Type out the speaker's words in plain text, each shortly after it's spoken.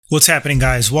What's happening,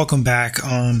 guys? Welcome back.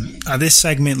 This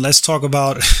segment, let's talk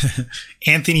about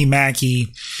Anthony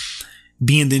Mackie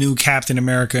being the new Captain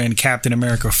America in Captain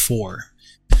America 4.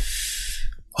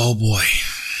 Oh boy.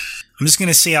 I'm just going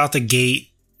to say out the gate,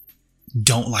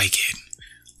 don't like it.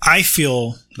 I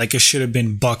feel like it should have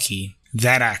been Bucky,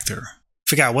 that actor.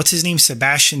 Forgot, what's his name?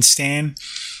 Sebastian Stan?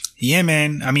 Yeah,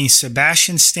 man. I mean,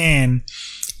 Sebastian Stan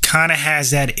kind of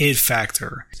has that it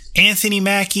factor. Anthony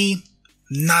Mackie,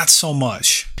 not so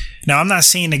much. Now, I'm not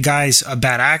saying the guy's a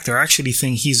bad actor. I actually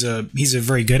think he's a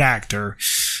very good actor,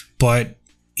 but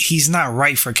he's not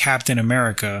right for Captain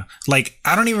America. Like,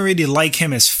 I don't even really like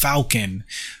him as Falcon.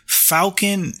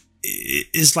 Falcon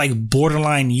is like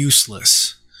borderline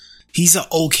useless. He's an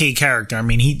okay character. I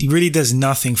mean, he really does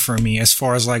nothing for me as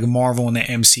far as like Marvel and the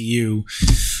MCU.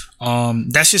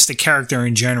 That's just the character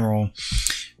in general.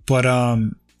 But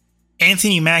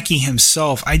Anthony Mackie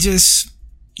himself, I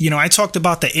talked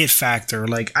about the it factor.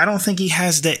 Like, I don't think he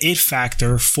has the it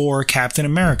factor for Captain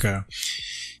America.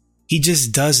 He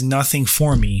just does nothing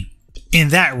for me in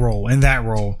that role.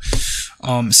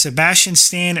 Sebastian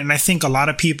Stan, and I think a lot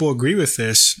of people agree with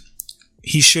this,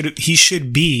 he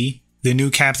should be the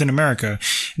new Captain America.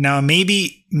 Now,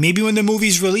 maybe when the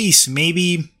movie's released,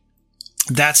 maybe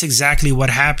that's exactly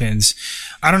what happens.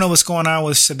 I don't know what's going on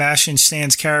with Sebastian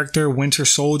Stan's character, Winter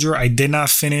Soldier. I did not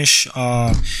finish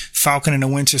Falcon and the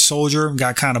Winter Soldier.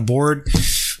 Got kind of bored.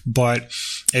 But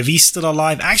if he's still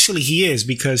alive, actually he is,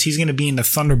 because he's going to be in the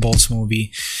Thunderbolts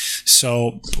movie.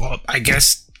 So I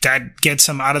guess that gets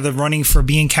him out of the running for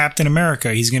being Captain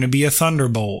America. He's going to be a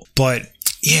Thunderbolt. But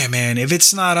yeah, man, if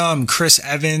it's not Chris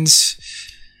Evans,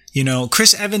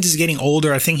 Chris Evans is getting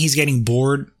older. I think he's getting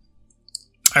bored.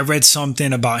 I read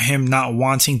something about him not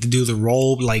wanting to do the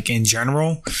role, like, in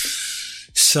general.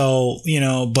 So,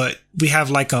 but we have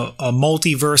like a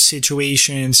multiverse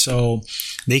situation, so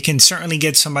they can certainly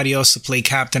get somebody else to play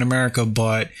Captain America,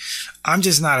 but I'm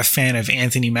just not a fan of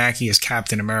Anthony Mackie as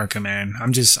Captain America, man.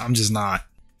 I'm just not.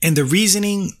 And the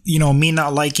reasoning, me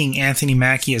not liking Anthony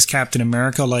Mackie as Captain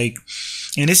America, like,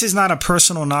 and this is not a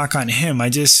personal knock on him. I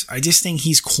just think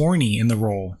he's corny in the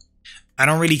role. I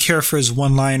don't really care for his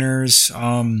one-liners.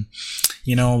 Again,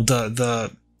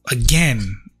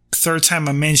 third time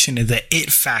I mentioned it, the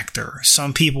it factor.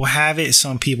 Some people have it,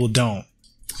 some people don't.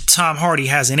 Tom Hardy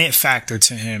has an it factor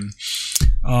to him.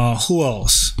 Who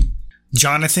else?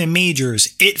 Jonathan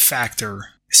Majors, it factor.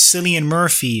 Cillian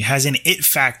Murphy has an it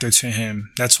factor to him.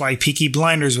 That's why Peaky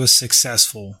Blinders was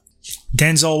successful.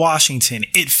 Denzel Washington,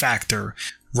 it factor.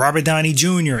 Robert Downey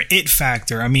Jr., it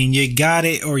factor. I mean, you got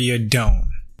it or you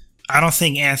don't. I don't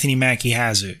think Anthony Mackie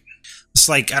has it. It's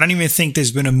like, I don't even think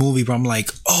there's been a movie where I'm like,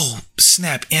 oh,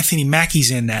 snap, Anthony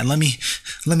Mackie's in that. Let me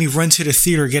run to the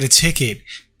theater, get a ticket.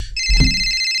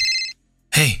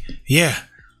 Hey, yeah.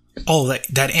 Oh,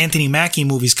 that Anthony Mackie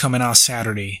movie's coming out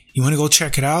Saturday. You want to go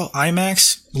check it out?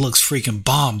 IMAX? It looks freaking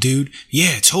bomb, dude.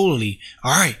 Yeah, totally.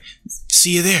 All right.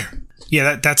 See you there.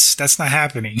 Yeah, that's not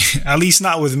happening. At least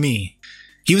not with me.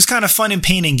 He was kind of fun in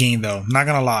Pain and Gain, though. Not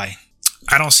gonna lie.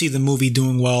 I don't see the movie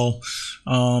doing well.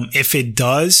 If it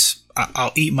does,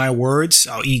 I'll eat my words.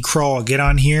 I'll eat crow. I'll get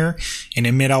on here and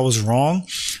admit I was wrong.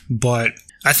 But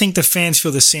I think the fans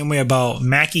feel the same way about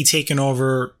Mackie taking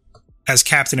over as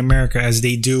Captain America as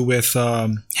they do with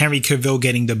Henry Cavill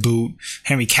getting the boot.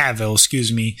 Henry Cavill,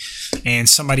 excuse me. And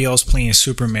somebody else playing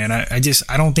Superman. I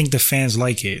don't think the fans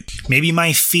like it. Maybe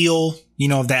my feel,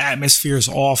 the atmosphere is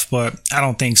off, but I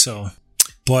don't think so.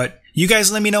 But you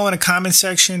guys let me know in the comment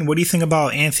section. What do you think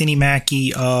about Anthony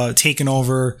Mackie taking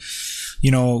over,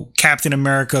 Captain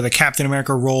America, the Captain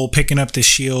America role, picking up the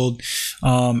shield?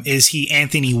 Is he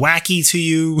Anthony Wacky to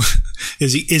you?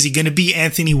 Is he going to be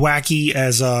Anthony Wacky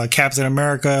as Captain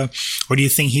America? Or do you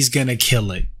think he's going to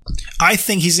kill it? I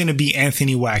think he's going to be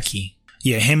Anthony Wacky.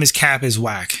 Yeah, him as Cap is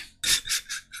whack.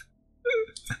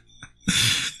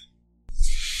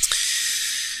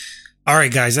 All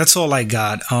right, guys, that's all I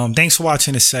got. Thanks for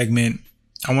watching this segment.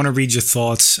 I want to read your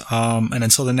thoughts. And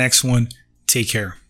until the next one, take care.